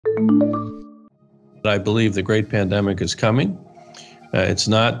I believe the great pandemic is coming. It's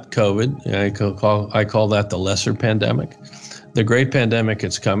not COVID. I call that the lesser pandemic. The great pandemic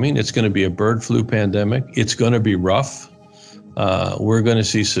is coming. It's going to be a bird flu pandemic. It's going to be rough. We're going to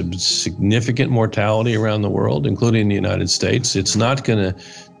see some significant mortality around the world, including the United States. It's not going to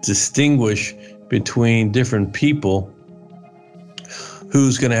distinguish between different people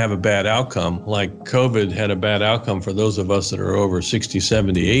who's going to have a bad outcome. Like COVID had a bad outcome for those of us that are over 60,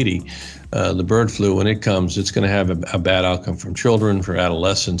 70, 80. The bird flu, when it comes, it's going to have a bad outcome from children, for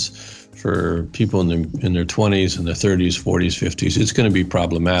adolescents, for people in their 20s and their 30s, 40s, 50s. It's going to be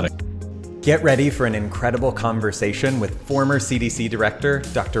problematic. Get ready for an incredible conversation with former CDC Director,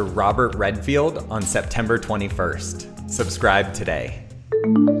 Dr. Robert Redfield, on September 21st. Subscribe today.